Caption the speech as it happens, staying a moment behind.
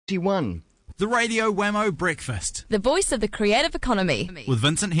51. The Radio Wammo Breakfast. The voice of the creative economy. With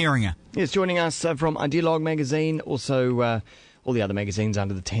Vincent Heeringa. Yes, joining us from Ideologue magazine, also all the other magazines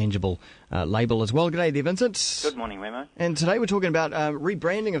under the Tangible label as well. G'day there, Vincent. Good morning, Wammo. And today we're talking about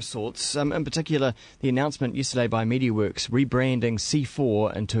rebranding of sorts, in particular the announcement yesterday by MediaWorks rebranding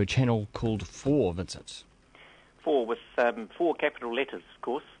C4 into a channel called 4, Vincent. 4 with 4 capital letters, of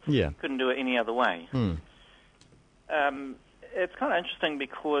course. Yeah. Couldn't do it any other way. It's kind of interesting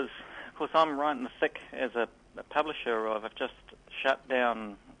because, of course, I'm right in the thick as a publisher of, I've just shut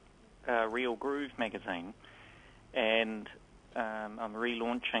down Real Groove magazine, and I'm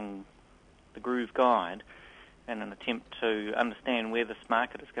relaunching the Groove Guide in an attempt to understand where this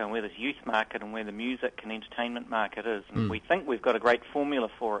market is going, where this youth market and where the music and entertainment market is. And we think we've got a great formula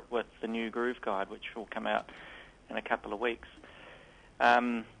for it with the new Groove Guide, which will come out in a couple of weeks.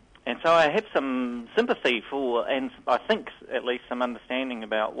 And so I have some sympathy for, and I think at least some understanding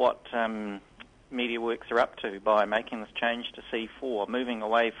about what MediaWorks are up to by making this change to C4, moving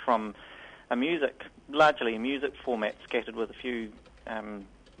away from largely a music format scattered with a few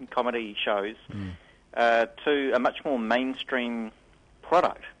comedy shows, to a much more mainstream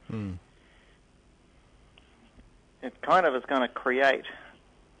product. It kind of is going to create,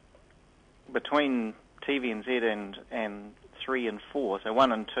 between TVNZ and 3 and 4, so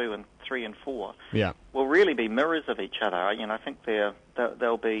 1 and 2 and 3 and 4, will really be mirrors of each other. You know, I think they're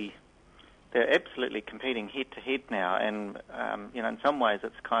absolutely competing head to head now, and you know, in some ways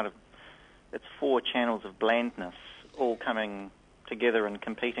it's 4 channels of blandness all coming together and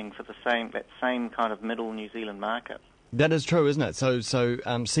competing for that same kind of middle New Zealand market. That is true, isn't it? So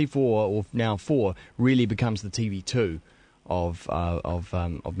C4 or now 4 really becomes the TV2 of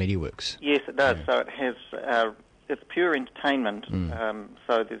MediaWorks. Yes, it does. Yeah. So it has it's pure entertainment.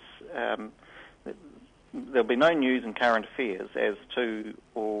 So there'll be no news and current affairs, as 2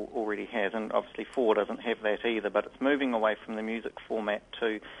 already has, and obviously 4 doesn't have that either. But it's moving away from the music format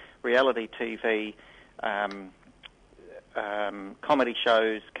to reality TV, comedy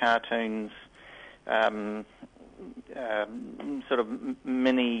shows, cartoons, sort of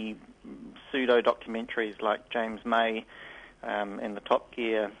mini pseudo documentaries like James May and the Top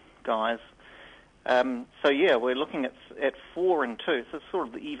Gear guys. So yeah, we're looking at 4 and 2. So it's sort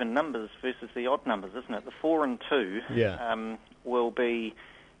of the even numbers versus the odd numbers, isn't it? The 4 and 2 will be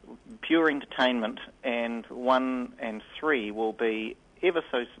pure entertainment, and 1 and 3 will be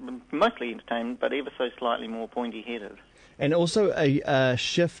mostly entertainment, but ever so slightly more pointy-headed. And also a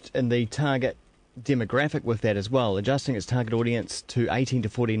shift in the target demographic with that as well, adjusting its target audience to 18 to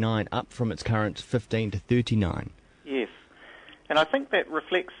 49, up from its current 15 to 39. Yes. And I think that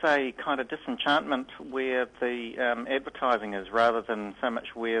reflects a kind of disenchantment where the advertising is, rather than so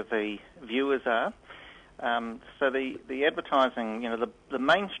much where the viewers are. So the advertising, you know, the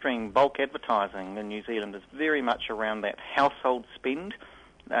mainstream bulk advertising in New Zealand is very much around that household spend,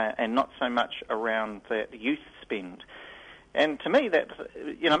 and not so much around that youth spend. And to me, that,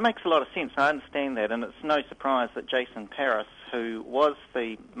 you know, makes a lot of sense. I understand that, and it's no surprise that Jason Paris, who was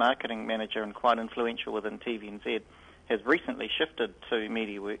the marketing manager and quite influential within TVNZ, has recently shifted to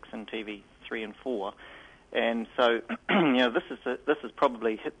MediaWorks and TV3 and 4, and so you know, this is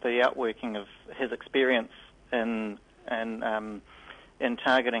probably the outworking of his experience in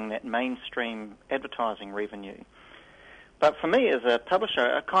targeting that mainstream advertising revenue. But for me as a publisher,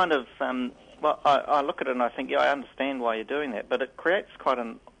 I kind of I look at it and I think, yeah, I understand why you're doing that, but it creates quite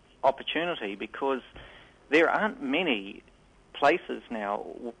an opportunity because there aren't many places now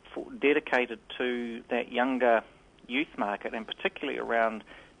dedicated to that younger youth market, and particularly around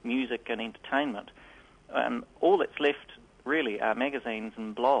music and entertainment. All that's left really are magazines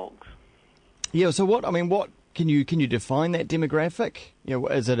and blogs. Yeah. So what can you define that demographic? You know,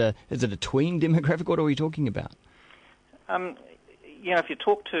 is it a tween demographic? What are we talking about? You know, if you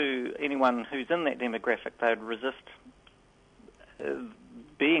talk to anyone who's in that demographic, they'd resist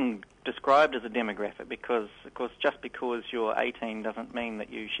being described as a demographic because, of course, just because you're 18 doesn't mean that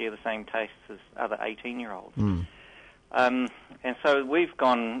you share the same tastes as other 18-year-olds. And so we've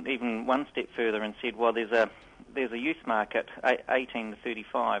gone even one step further and said, well, there's a youth market, 18 to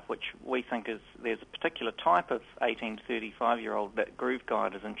 35, which we think there's a particular type of 18 to 35-year-old that Groove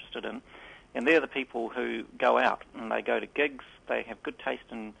Guide is interested in, and they're the people who go out and they go to gigs, they have good taste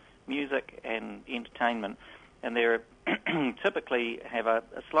in music and entertainment, and they typically have a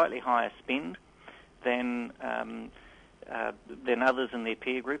slightly higher spend than others in their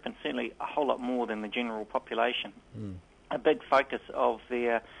peer group, and certainly a whole lot more than the general population. A big focus of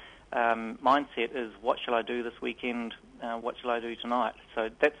their mindset is, what shall I do this weekend, what shall I do tonight? So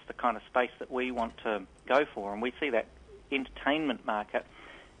that's the kind of space that we want to go for, and we see that entertainment market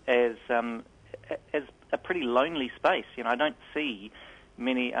as a pretty lonely space. I don't see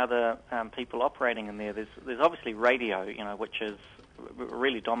many other people operating in there. There's obviously radio, which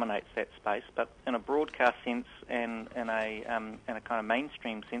really dominates that space, but in a broadcast sense and in a kind of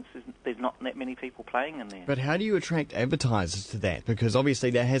mainstream sense, there's not that many people playing in there. But how do you attract advertisers to that? Because obviously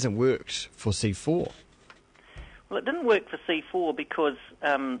that hasn't worked for C4. Well, it didn't work for C4 because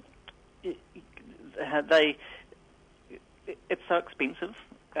it's so expensive,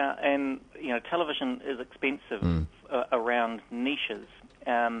 and television is expensive around niches,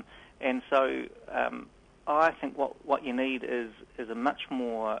 and so I think what you need is a much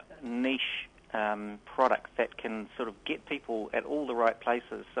more niche product that can sort of get people at all the right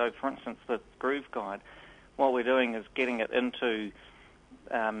places. So, for instance, the Groove Guide, what we're doing is getting it into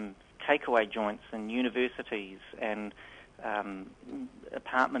takeaway joints and universities and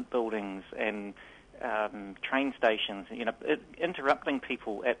apartment buildings and train stations, interrupting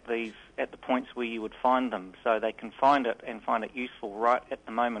people at the points where you would find them, so they can find it and find it useful right at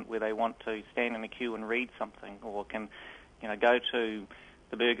the moment where they want to stand in a queue and read something, or can, go to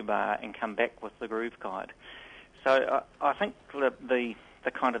the burger bar and come back with the Groove Guide. So I think the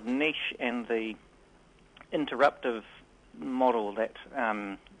kind of niche and the interruptive model that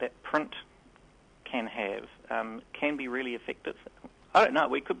print can have can be really effective. I don't know.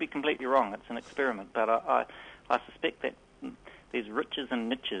 We could be completely wrong. It's an experiment, but I suspect that there's riches and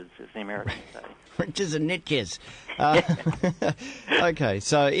niches, as the Americans say. Riches and niches. Okay.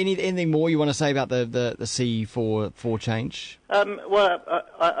 So, anything more you want to say about the C4 change? Well,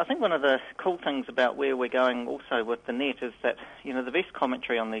 I think one of the cool things about where we're going also with the net is that the best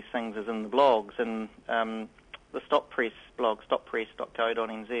commentary on these things is in the blogs, and the Stop Press blog,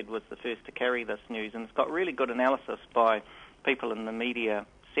 stoppress.co.nz, was the first to carry this news, and it's got really good analysis by people in the media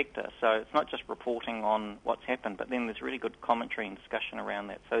sector. So it's not just reporting on what's happened, but then there's really good commentary and discussion around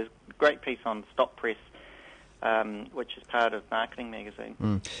that. So there's a great piece on Stop Press, which is part of Marketing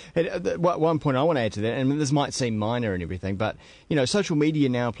Magazine. One point I want to add to that, and this might seem minor and everything, but social media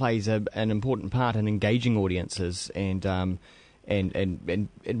now plays an important part in engaging audiences and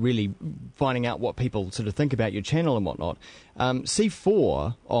really finding out what people sort of think about your channel and whatnot.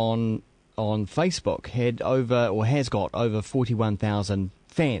 C4 on Facebook has got over 41,000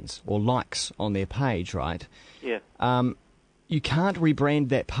 fans or likes on their page, right? Yeah. You can't rebrand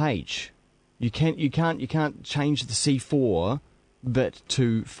that page. You can't change the C4 bit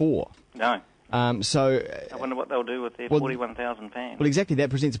to 4. No. So I wonder what they'll do with their 41,000 fans. Well, exactly. That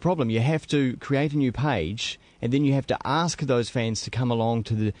presents a problem. You have to create a new page, and then you have to ask those fans to come along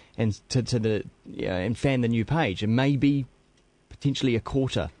and fan the new page. And maybe potentially a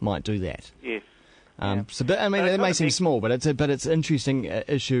quarter might do that. Yes. It may seem small, but it's an interesting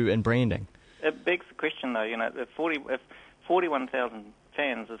issue in branding. It begs the question, though. If 41,000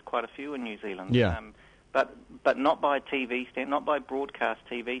 fans is quite a few in New Zealand. Yeah. But not by TV not by broadcast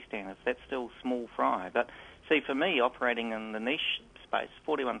TV standards. That's still small fry. But see, for me, operating in the niche space,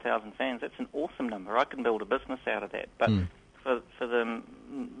 41,000 fans, that's an awesome number. I can build a business out of that. But for the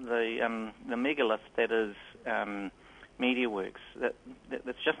megalith that is MediaWorks,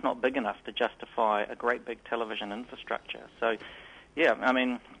 that's just not big enough to justify a great big television infrastructure. So, yeah, I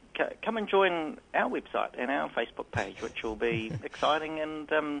mean, come and join our website and our Facebook page, which will be exciting,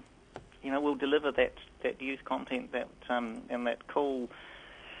 and we'll deliver that youth content and that cool,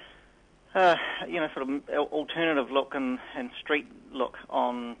 sort of alternative look and street look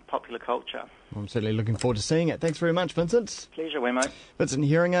on popular culture. I'm certainly looking forward to seeing it. Thanks very much, Vincent. Pleasure, Wammo. Vincent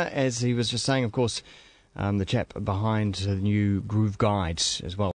Heeringa, as he was just saying, of course, the chap behind the new Groove Guide as well.